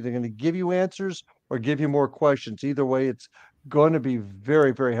to you. It's either going to give you answers or give you more questions. Either way, it's going to be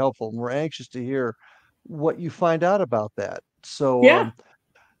very, very helpful. And we're anxious to hear what you find out about that. So yeah.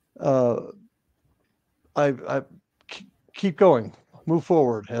 I keep going, move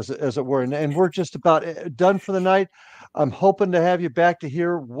forward as it were. And we're just about done for the night. I'm hoping to have you back to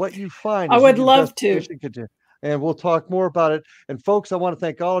hear what you find. I would love to. And we'll talk more about it. And folks, I want to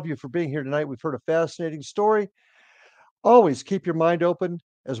thank all of you for being here tonight. We've heard a fascinating story. Always keep your mind open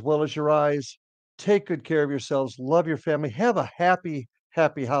as well as your eyes. Take good care of yourselves. Love your family. Have a happy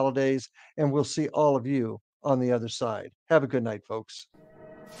holidays. And we'll see all of you on the other side. Have a good night, folks.